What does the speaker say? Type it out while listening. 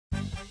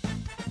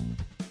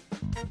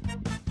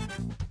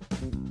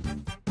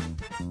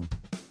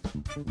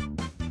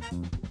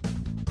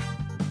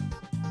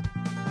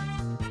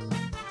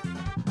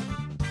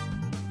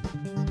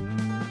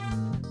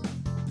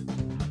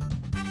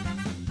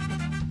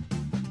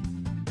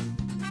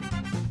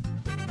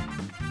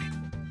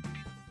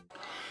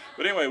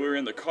But anyway, we were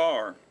in the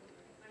car,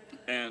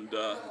 and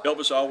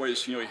Elvis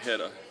always, you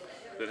know,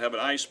 they'd have an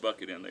ice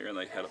bucket in there, and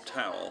they had a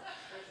towel.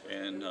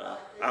 And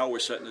I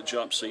always sat in the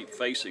jump seat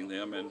facing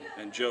them,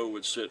 and Joe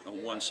would sit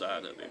on one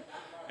side of him.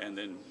 And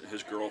then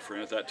his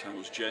girlfriend at that time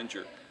was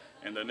Ginger.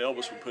 And then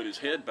Elvis would put his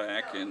head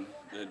back and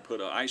then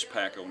put an ice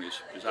pack on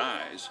his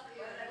eyes.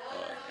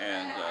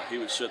 He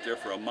would sit there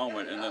for a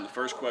moment, and then the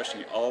first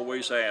question he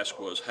always asked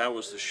was, how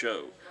was the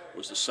show?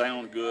 Was the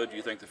sound good? Do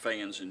you think the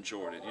fans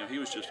enjoyed it? You know, he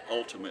was just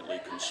ultimately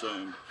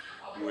consumed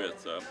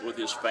with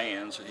his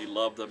fans, and he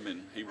loved them,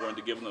 and he wanted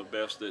to give them the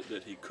best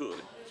that he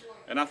could.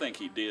 And I think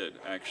he did,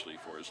 actually,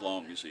 for as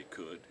long as he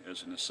could,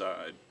 as an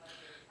aside.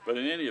 But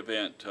in any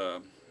event,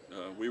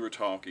 we were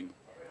talking,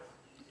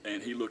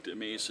 and he looked at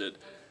me and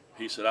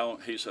he said,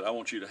 I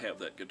want you to have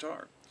that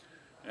guitar.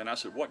 And I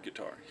said, what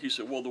guitar? He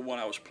said, well, the one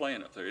I was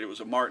playing up there. It was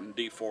a Martin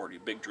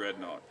D40, big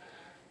dreadnought.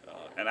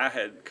 And I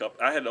had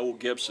an old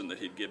Gibson that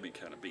he'd give me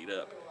kind of beat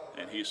up.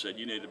 And he said,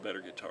 you need a better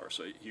guitar,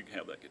 so you can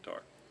have that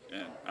guitar.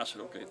 And I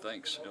said, okay,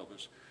 thanks,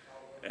 Elvis.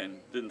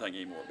 And didn't think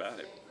any more about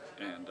it.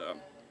 And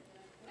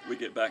we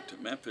get back to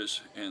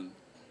Memphis, and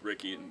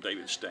Ricky and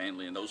David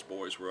Stanley and those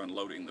boys were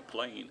unloading the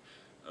plane,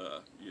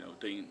 you know,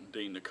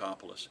 Dean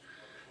Nicopolis.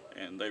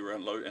 And they were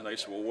unloading, and they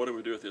said, well, what do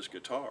we do with this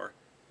guitar?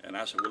 And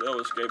I said, well,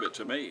 Elvis gave it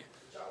to me.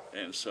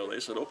 And so they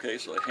said, okay,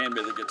 so they hand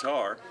me the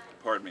guitar.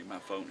 Pardon me, my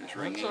phone is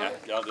ringing.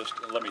 I'll just,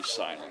 let me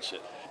silence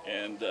it.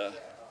 And as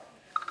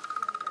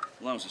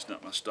long as it's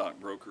not my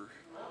stockbroker.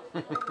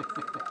 I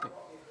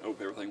hope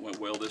everything went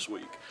well this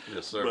week.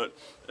 Yes, sir. But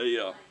they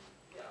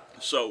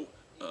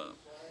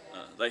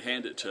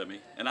hand it to me,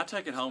 and I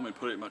take it home and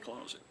put it in my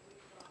closet.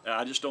 And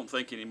I just don't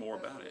think any more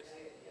about it.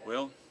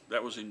 Well,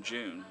 that was in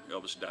June.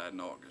 Elvis died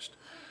in August.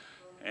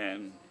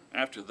 And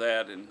after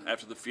that, and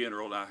after the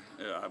funeral, I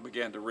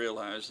began to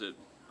realize that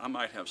I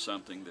might have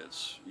something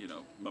that's, you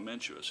know,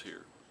 momentous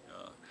here.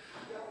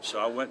 So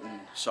I went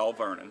and saw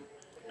Vernon,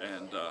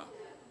 and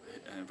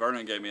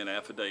Vernon gave me an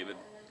affidavit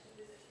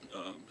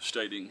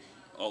stating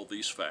all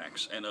these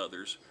facts and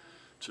others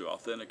to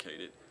authenticate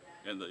it.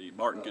 And the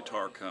Martin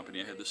Guitar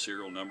Company, I had the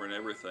serial number and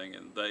everything,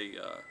 and they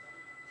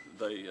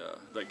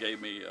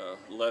gave me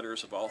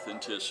letters of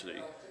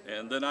authenticity,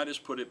 and then I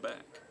just put it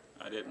back.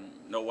 I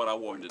didn't know what I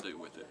wanted to do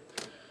with it.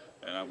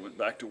 And I went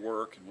back to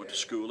work and went to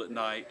school at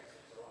night.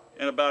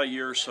 And about a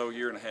year or so,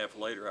 year and a half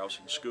later, I was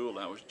in school, and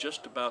I was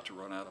just about to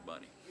run out of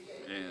money.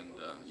 And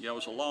you know, it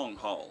was a long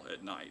haul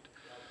at night.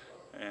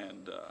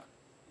 And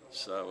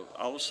so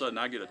all of a sudden,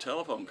 I get a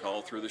telephone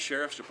call through the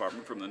Sheriff's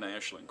Department from the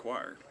National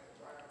Enquirer.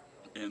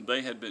 And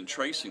they had been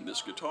tracing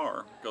this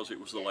guitar because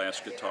it was the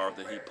last guitar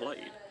that he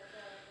played.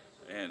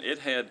 And it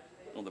had,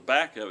 on the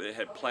back of it, it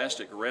had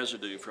plastic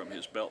residue from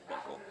his belt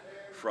buckle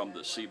from the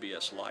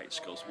CBS lights,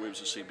 because it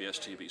was a CBS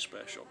TV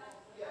special.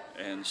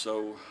 And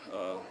so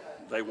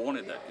they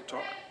wanted that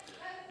guitar.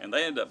 And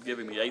they ended up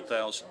giving me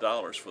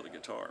 $8,000 for the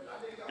guitar.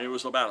 It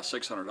was about a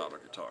 $600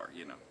 guitar,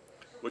 you know,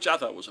 which I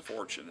thought was a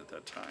fortune at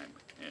that time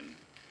in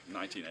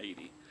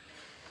 1980.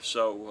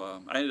 So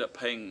I ended up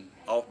paying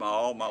off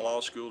all my law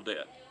school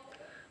debt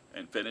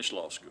and finished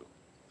law school.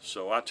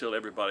 So I tell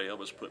everybody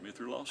Elvis put me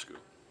through law school.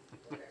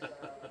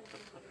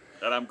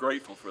 And I'm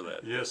grateful for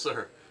that. Yes,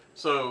 sir.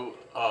 So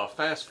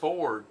fast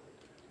forward,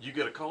 you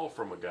get a call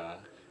from a guy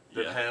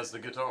that has the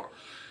guitar.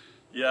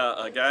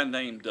 Yeah, a guy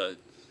named, let's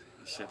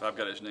see if I've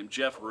got his name,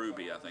 Jeff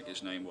Ruby, I think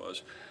his name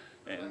was.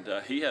 And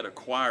he had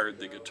acquired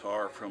the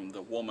guitar from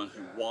the woman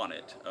who won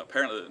it.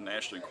 Apparently the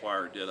National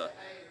Enquirer did a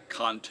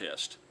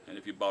contest. And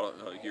if you bought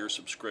a year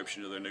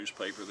subscription to their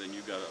newspaper, then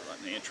you got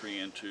an entry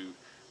into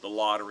the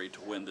lottery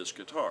to win this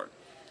guitar.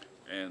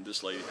 And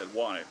this lady had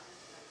won it.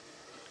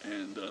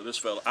 And this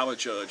fellow, I'm a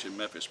judge in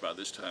Memphis by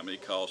this time, and he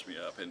calls me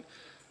up, and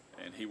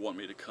he wanted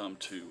me to come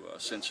to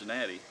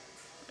Cincinnati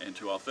and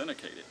to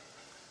authenticate it.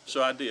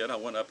 So I did. I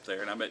went up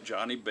there, and I met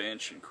Johnny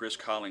Bench and Chris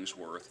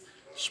Collingsworth,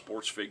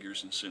 sports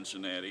figures in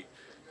Cincinnati,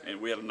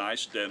 and we had a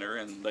nice dinner,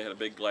 and they had a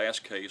big glass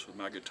case with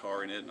my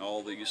guitar in it, and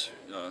all these,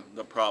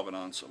 the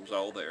provenance was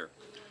all there.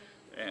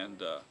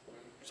 And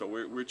so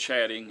we're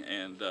chatting,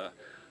 and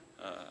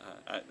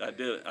I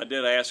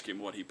did ask him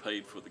what he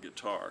paid for the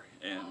guitar,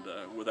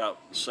 and without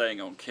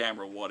saying on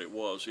camera what it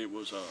was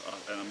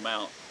an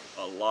amount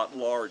a lot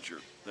larger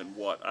than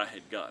what I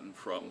had gotten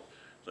from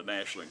the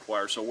National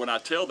Enquirer. So when I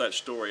tell that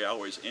story, I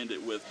always end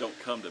it with, don't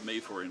come to me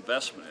for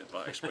investment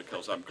advice,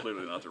 because I'm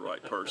clearly not the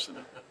right person.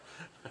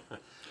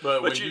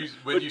 But when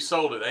you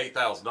sold it,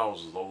 $8,000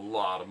 was a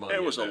lot of money.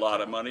 It was a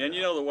lot of money, and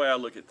you know, the way I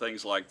look at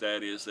things like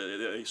that is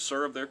that they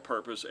served their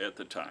purpose at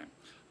the time.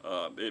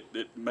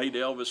 It made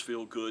Elvis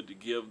feel good to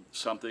give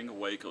something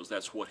away, because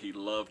that's what he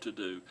loved to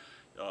do.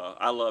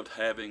 I loved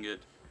having it,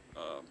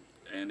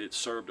 and it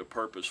served a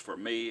purpose for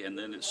me, and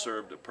then it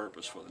served a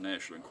purpose for the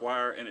National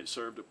Enquirer, and it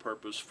served a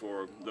purpose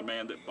for the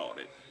man that bought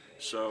it.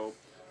 So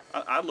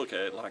I look at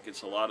it like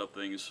it's a lot of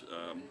things,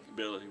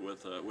 Billy,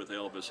 with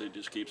Elvis. It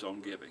just keeps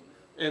on giving.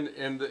 And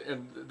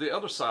the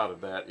other side of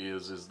that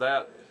is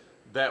that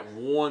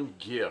one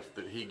gift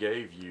that he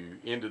gave you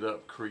ended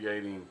up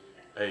creating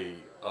a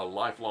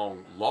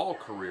lifelong law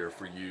career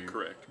for you.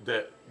 Correct.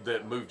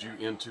 That moved you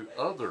into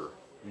other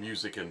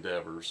music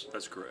endeavors.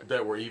 That's correct.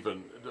 That were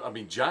even, I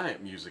mean,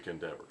 giant music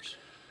endeavors.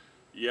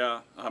 Yeah,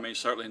 I mean,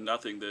 certainly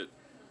nothing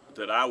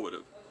that I would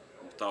have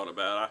thought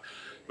about.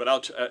 But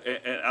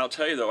I'll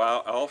tell you though, I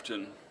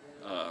often,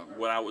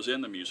 when I was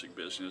in the music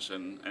business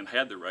and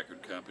had the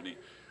record company,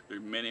 there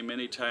were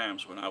many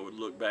times when I would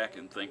look back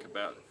and think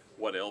about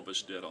what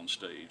Elvis did on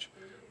stage.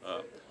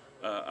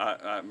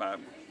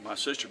 My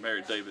sister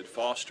married David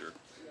Foster,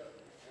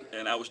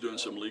 and I was doing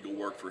some legal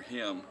work for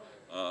him,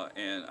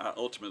 and I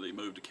ultimately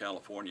moved to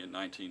California in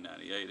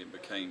 1998 and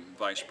became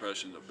Vice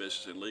President of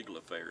Business and Legal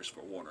Affairs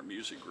for Warner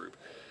Music Group.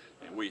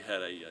 And we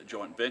had a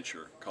joint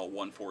venture called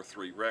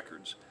 143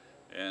 Records,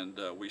 and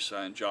we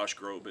signed Josh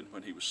Groban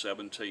when he was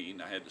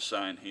 17. I had to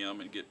sign him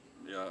and get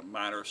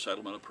minor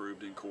settlement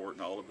approved in court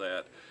and all of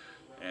that.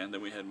 And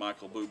then we had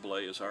Michael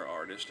Bublé as our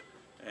artist.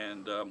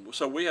 And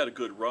so we had a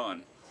good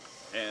run.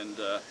 And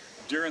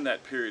during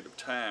that period of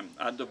time,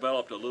 I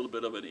developed a little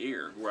bit of an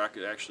ear where I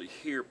could actually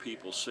hear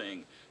people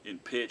sing in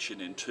pitch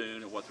and in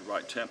tune and what the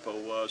right tempo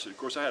was. And of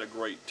course, I had a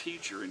great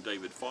teacher in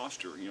David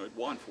Foster. You know, he'd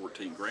won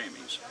 14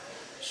 Grammys.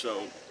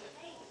 So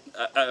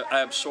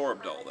I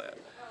absorbed all that.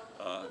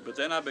 But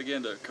then I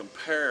began to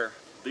compare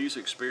these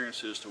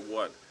experiences to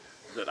what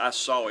that I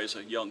saw as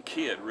a young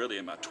kid, really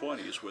in my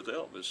 20s, with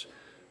Elvis.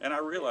 And I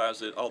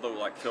realized that although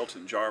like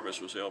Felton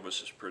Jarvis was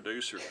Elvis's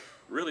producer,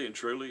 really and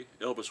truly,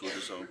 Elvis was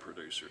his own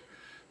producer,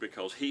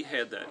 because he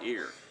had that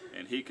ear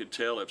and he could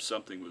tell if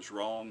something was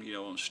wrong, you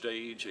know, on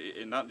stage,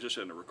 and not just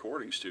in the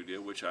recording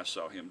studio, which I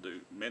saw him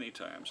do many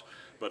times,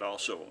 but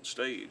also on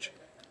stage,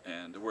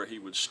 and where he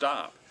would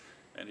stop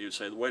and he would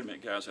say, wait a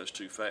minute guys, that's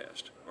too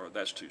fast, or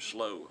that's too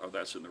slow, or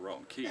that's in the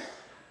wrong key.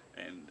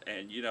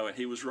 And you know, and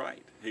he was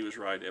right. He was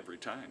right every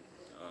time.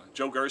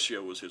 Joe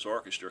Garcia was his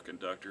orchestra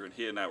conductor, and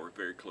he and I were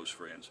very close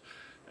friends.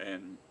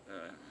 And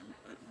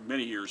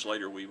many years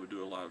later, we would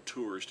do a lot of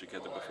tours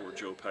together before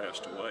Joe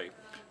passed away.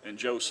 And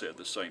Joe said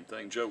the same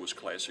thing. Joe was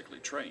classically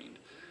trained,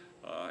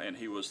 and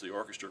he was the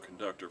orchestra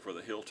conductor for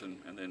the Hilton,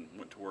 and then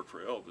went to work for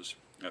Elvis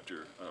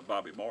after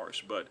Bobby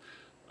Morris. But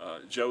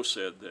Joe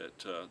said that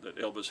that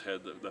Elvis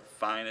had the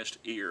finest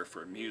ear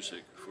for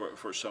music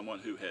for someone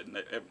who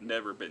had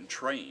never been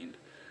trained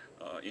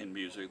in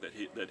music that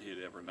he had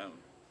ever known.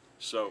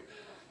 So,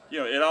 you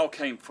know, it all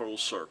came full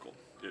circle.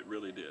 It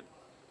really did.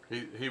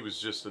 He was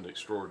just an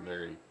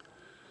extraordinary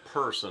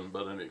person,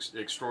 but an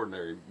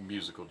extraordinary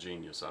musical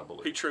genius, I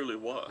believe. He truly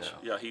was.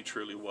 Yeah, he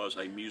truly was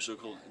a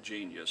musical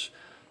genius.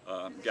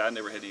 Guy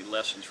never had any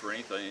lessons for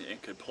anything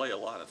and could play a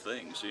lot of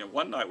things. You know,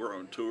 one night we were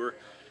on tour,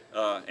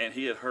 and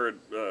he had heard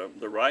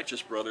the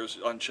Righteous Brothers'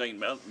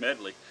 Unchained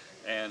Medley,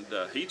 and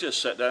he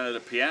just sat down at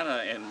a piano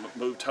and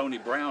moved Tony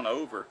Brown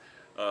over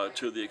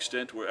to the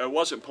extent where, it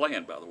wasn't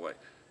playing, by the way,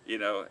 you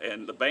know,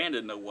 and the band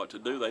didn't know what to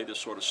do. They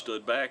just sort of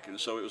stood back, and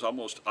so it was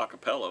almost a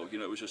cappella. You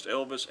know, it was just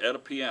Elvis at a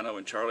piano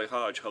and Charlie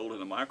Hodge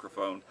holding a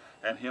microphone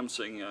and him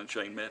singing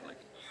Unchained Medley.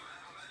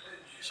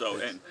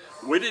 So, and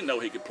we didn't know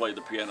he could play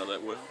the piano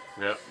that well.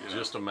 Yeah,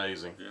 just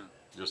amazing. Yeah.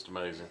 Just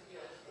amazing.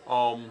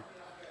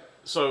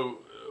 So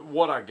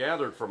what I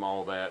gathered from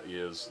all that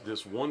is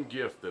this one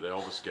gift that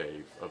Elvis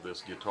gave of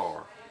this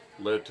guitar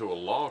led to a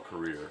law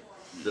career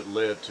that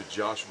led to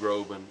Josh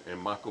Groban and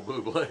Michael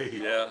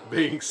Bublé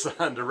being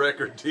signed to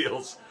record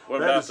deals.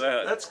 What about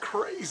that? That's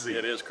crazy.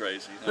 It is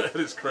crazy. That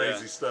is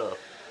crazy stuff.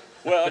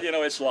 Well, you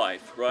know, it's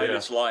life, right? Yeah.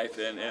 It's life,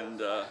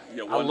 and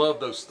you know, I love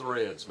those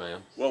threads,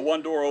 man. Well,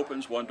 one door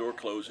opens, one door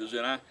closes,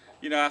 and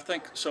I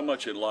think so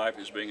much in life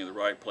is being in the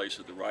right place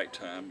at the right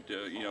time.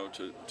 You know,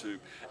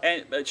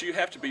 but you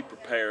have to be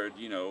prepared,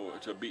 you know,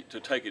 to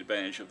take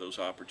advantage of those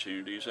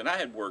opportunities. And I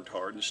had worked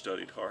hard and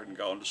studied hard and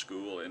gone to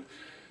school and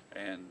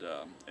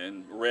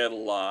read a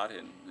lot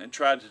and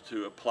tried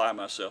to apply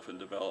myself and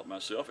develop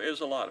myself, as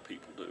a lot of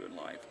people do in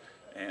life.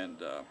 And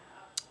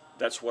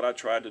that's what I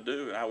tried to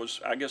do. And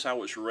I guess I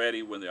was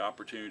ready when the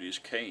opportunities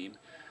came.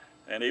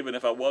 And even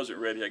if I wasn't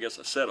ready, I guess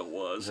I said I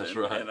was. That's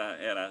right. And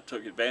I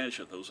took advantage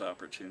of those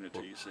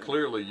opportunities. Well,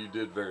 clearly, you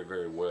did very,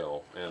 very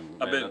well, and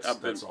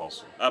that's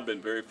awesome. I've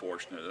been very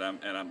fortunate,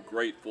 and I'm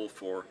grateful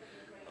for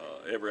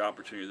every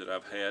opportunity that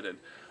I've had. And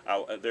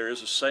there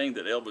is a saying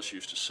that Elvis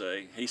used to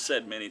say. He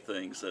said many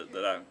things that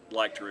I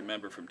like to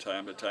remember from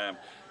time to time.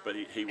 But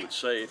he would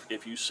say,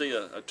 if you see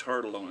a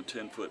turtle on a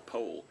 10-foot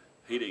pole,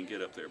 he didn't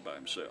get up there by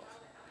himself.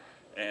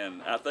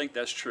 And I think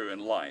that's true in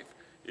life,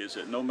 is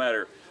that no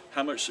matter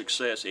how much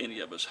success any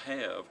of us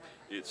have,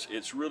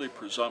 it's really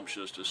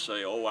presumptuous to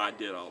say, oh, I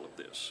did all of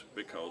this,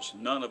 because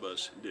none of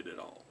us did it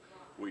all.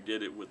 We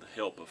did it with the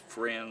help of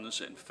friends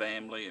and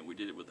family, and we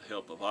did it with the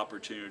help of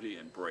opportunity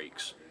and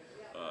breaks.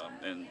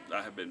 And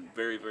I have been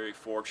very, very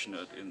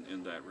fortunate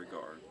in that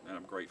regard, and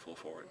I'm grateful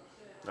for it.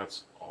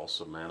 That's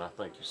awesome, man. I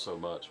thank you so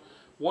much.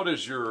 What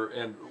is your,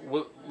 and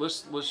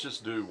let's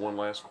just do one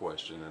last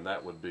question, and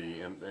that would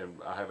be, and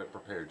I haven't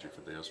prepared you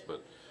for this,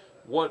 but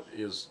what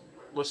is,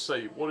 let's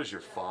say, what is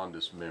your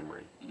fondest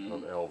memory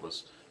of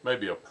Elvis?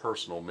 Maybe a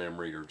personal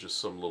memory or just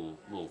some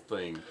little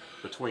thing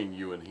between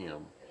you and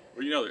him.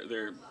 Well, you know,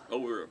 there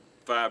over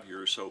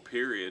 5-year or so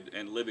period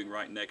and living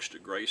right next to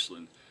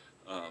Graceland,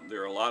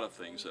 there are a lot of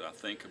things that I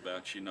think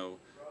about, you know,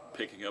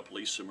 picking up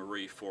Lisa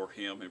Marie for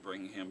him and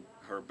bringing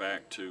her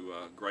back to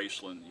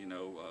Graceland, you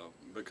know,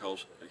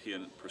 because he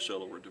and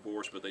Priscilla were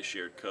divorced, but they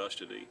shared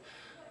custody.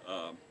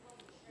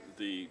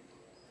 The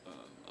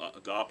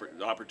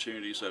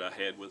opportunities that I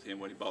had with him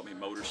when he bought me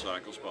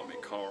motorcycles, bought me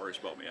cars,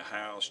 bought me a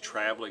house,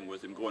 traveling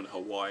with him, going to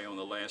Hawaii on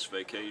the last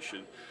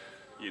vacation,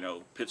 you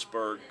know,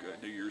 Pittsburgh,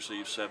 New Year's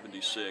Eve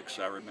 '76,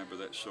 I remember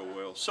that so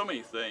well. So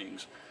many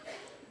things,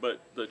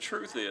 but the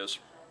truth is,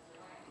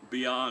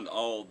 beyond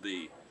all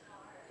the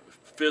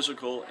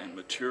physical and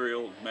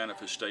material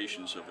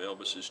manifestations of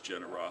Elvis's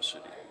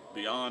generosity,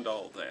 beyond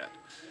all that,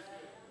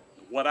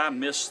 what I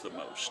miss the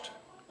most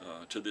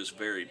to this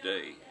very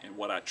day, and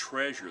what I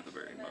treasure the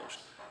very most,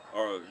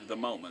 are the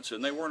moments,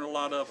 and there weren't a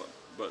lot of them,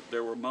 but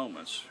there were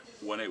moments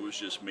when it was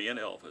just me and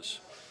Elvis,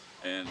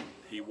 and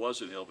he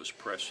wasn't Elvis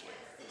Presley,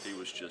 he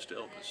was just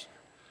Elvis.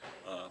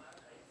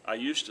 I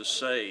used to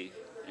say,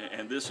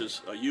 and this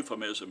is a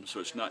euphemism, so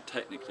it's not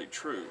technically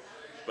true,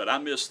 but I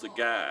miss the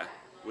guy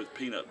with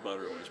peanut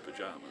butter on his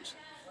pajamas.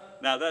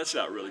 Now that's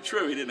not really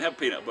true, he didn't have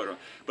peanut butter on,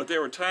 but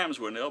there were times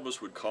when Elvis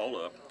would call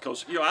up,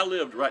 because, you know, I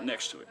lived right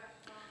next to him,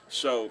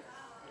 so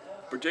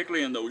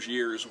particularly in those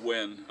years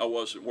when I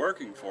wasn't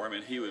working for him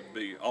and he would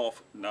be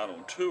off, not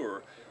on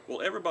tour,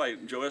 well, everybody,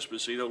 Joe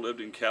Esposito lived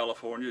in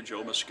California,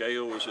 Joe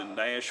Mosqueo was in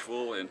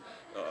Nashville, and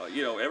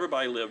you know,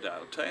 everybody lived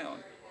out of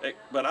town.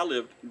 But I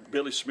lived,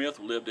 Billy Smith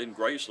lived in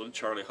Graceland,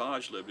 Charlie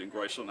Hodge lived in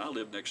Graceland, I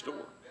lived next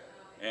door.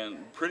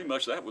 And pretty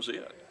much that was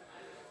it.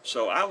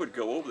 So I would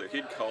go over there,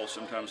 he'd call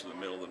sometimes in the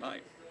middle of the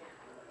night.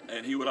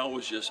 And he would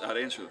always just, I'd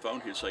answer the phone,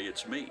 he'd say,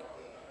 "It's me."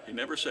 He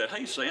never said,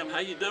 "Hey Sam, how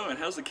you doing?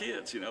 How's the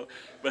kids?" You know,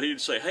 but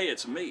he'd say, "Hey,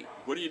 it's me.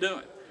 What are you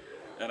doing?"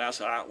 And I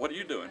said, "What are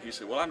you doing?" He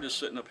said, "Well, I'm just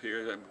sitting up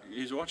here."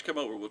 He said, "Why don't you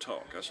come over? We'll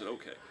talk." I said,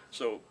 "Okay."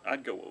 So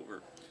I'd go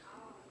over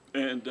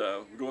and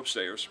go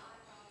upstairs,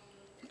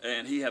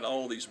 and he had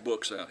all these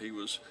books out. He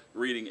was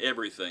reading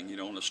everything, you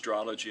know, on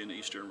astrology and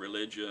Eastern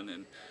religion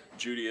and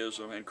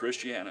Judaism and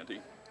Christianity,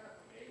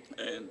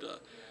 and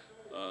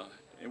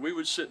we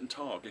would sit and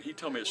talk. And he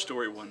told me a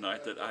story one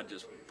night that I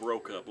just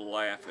broke up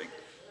laughing.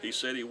 He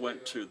said he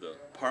went to the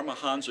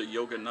Paramahansa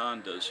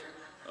Yogananda's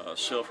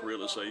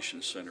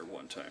self-realization center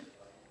one time.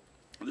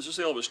 And this is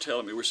Elvis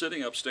telling me, we're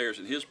sitting upstairs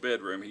in his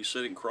bedroom, he's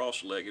sitting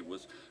cross-legged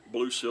with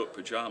blue silk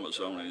pajamas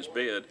on in his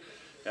bed,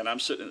 and I'm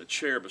sitting in a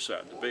chair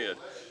beside the bed,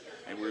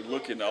 and we're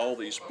looking at all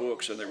these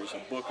books, and there was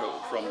a book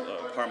from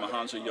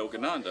Paramahansa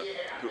Yogananda,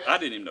 who I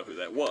didn't even know who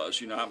that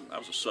was. You know, I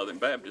was a Southern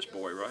Baptist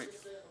boy, right?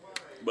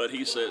 But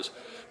he says,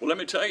 "Well, let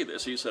me tell you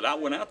this." He said, "I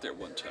went out there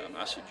one time."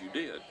 I said, "You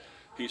did?"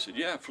 He said,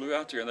 "Yeah, I flew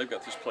out there, and they've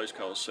got this place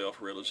called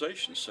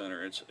Self-Realization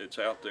Center. It's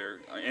out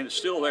there, and it's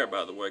still there,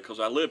 by the way,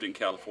 because I lived in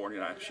California,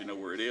 and I actually know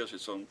where it is.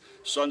 It's on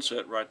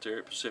Sunset right there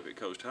at Pacific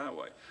Coast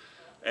Highway.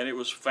 And it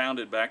was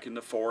founded back in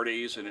the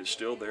 40s, and it's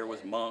still there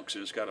with monks,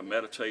 and it's got a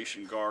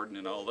meditation garden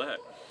and all that."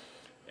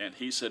 And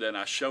he said, and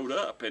I showed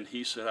up, and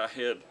he said, I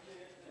had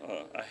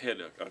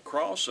a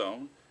cross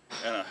on,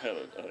 and I had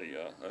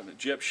an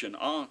Egyptian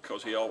ankh,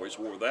 because he always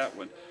wore that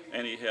one,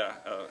 and he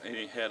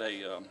had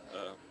a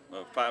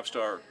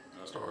 5-star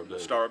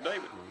Star of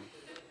David.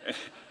 Mm-hmm.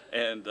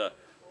 And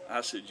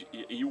I said,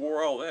 "You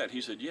wore all that?" He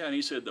said, "Yeah." And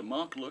he said, the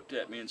monk looked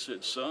at me and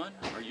said, "Son,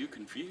 are you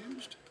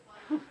confused?"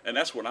 And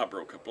that's when I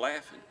broke up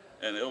laughing.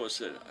 And Elvis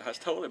said, I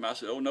told him, I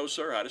said, "Oh, no,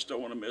 sir, I just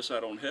don't want to miss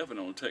out on heaven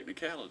on a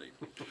technicality."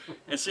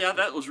 And see,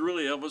 that was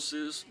really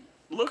Elvis's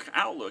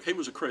outlook. He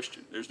was a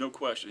Christian. There's no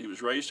question. He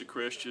was raised a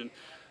Christian.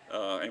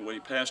 And when he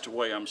passed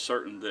away, I'm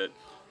certain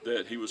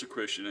that he was a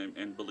Christian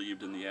and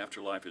believed in the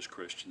afterlife as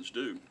Christians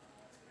do.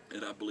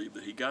 And I believe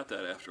that he got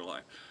that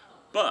afterlife.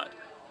 But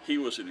he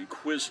was an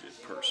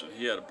inquisitive person.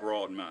 He had a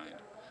broad mind.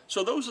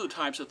 So those are the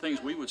types of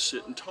things we would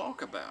sit and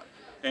talk about.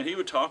 And he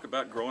would talk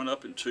about growing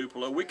up in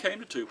Tupelo. We came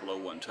to Tupelo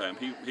one time.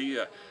 We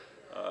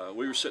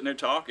were sitting there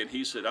talking.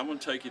 He said, "I'm going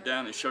to take you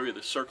down and show you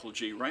the Circle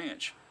G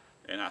Ranch."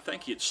 And I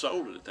think he had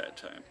sold it at that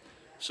time.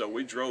 So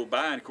we drove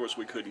by, and of course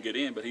we couldn't get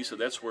in, but he said,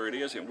 "That's where it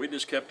is." And we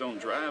just kept on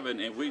driving,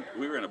 and we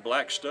were in a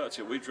black Stutz,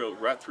 and we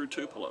drove right through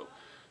Tupelo.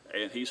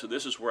 And he said,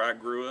 "This is where I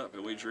grew up."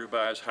 And we drove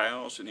by his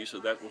house, and he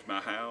said, "That was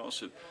my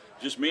house." And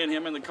just me and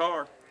him in the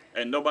car,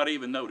 and nobody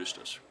even noticed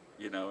us,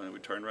 you know, and we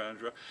turned around and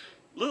drove.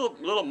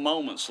 Little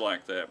moments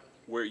like that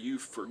where you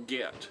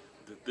forget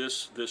that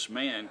this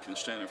man can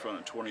stand in front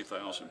of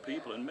 20,000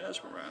 people and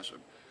mesmerize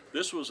them.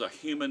 This was a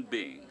human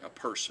being, a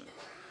person.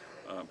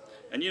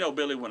 And you know,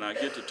 Billy, when I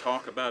get to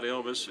talk about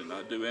Elvis and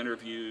I do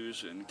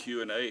interviews and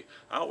Q&A,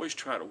 I always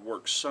try to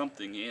work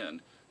something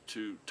in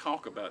to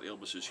talk about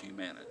Elvis's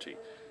humanity.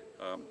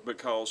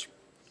 Because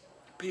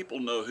people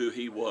know who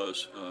he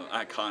was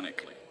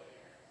iconically.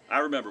 I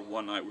remember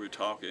one night we were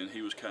talking, and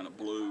he was kind of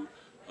blue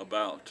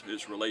about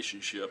his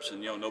relationships,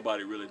 and you know,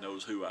 nobody really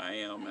knows who I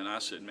am. And I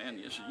said, "Man,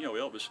 you know,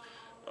 Elvis,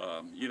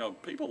 you know,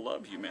 people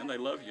love you, man. They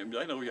love you.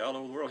 They know you all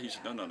over the world." He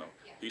said, No.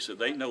 He said,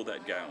 "They know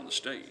that guy on the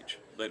stage.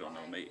 They don't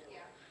know me."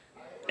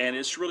 And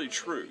it's really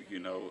true. You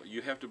know,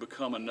 you have to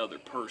become another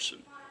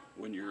person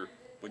when you're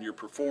when you're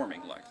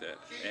performing like that,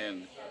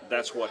 and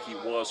that's what he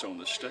was on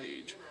the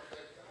stage.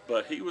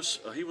 But he was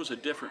a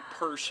different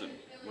person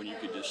when you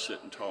could just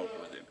sit and talk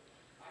with him.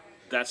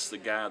 That's the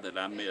guy that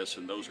I miss,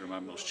 and those are my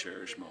most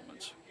cherished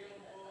moments.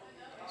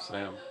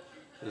 Sam,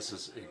 this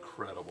is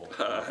incredible,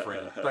 my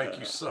friend. Thank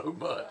you so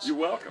much. You're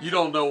welcome. You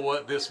don't know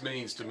what this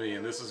means to me,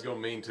 and this is going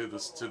to mean to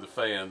the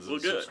fans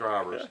and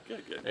subscribers. Yeah,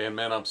 good. And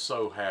man, I'm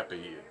so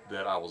happy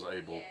that I was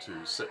able to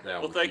sit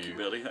down with you. Well, thank you,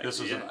 Billy. This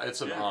is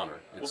it's an honor.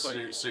 It's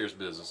serious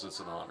business. It's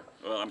an honor.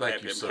 Well, I'm thank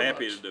happy. you so I'm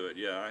happy much. to do it.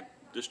 Yeah, I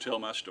just tell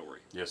my story.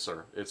 Yes,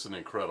 sir. It's an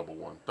incredible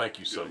one. Thank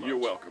you so much. You're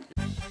welcome.